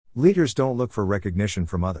Leaders don't look for recognition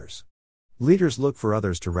from others. Leaders look for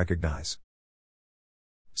others to recognize.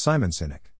 Simon Sinek.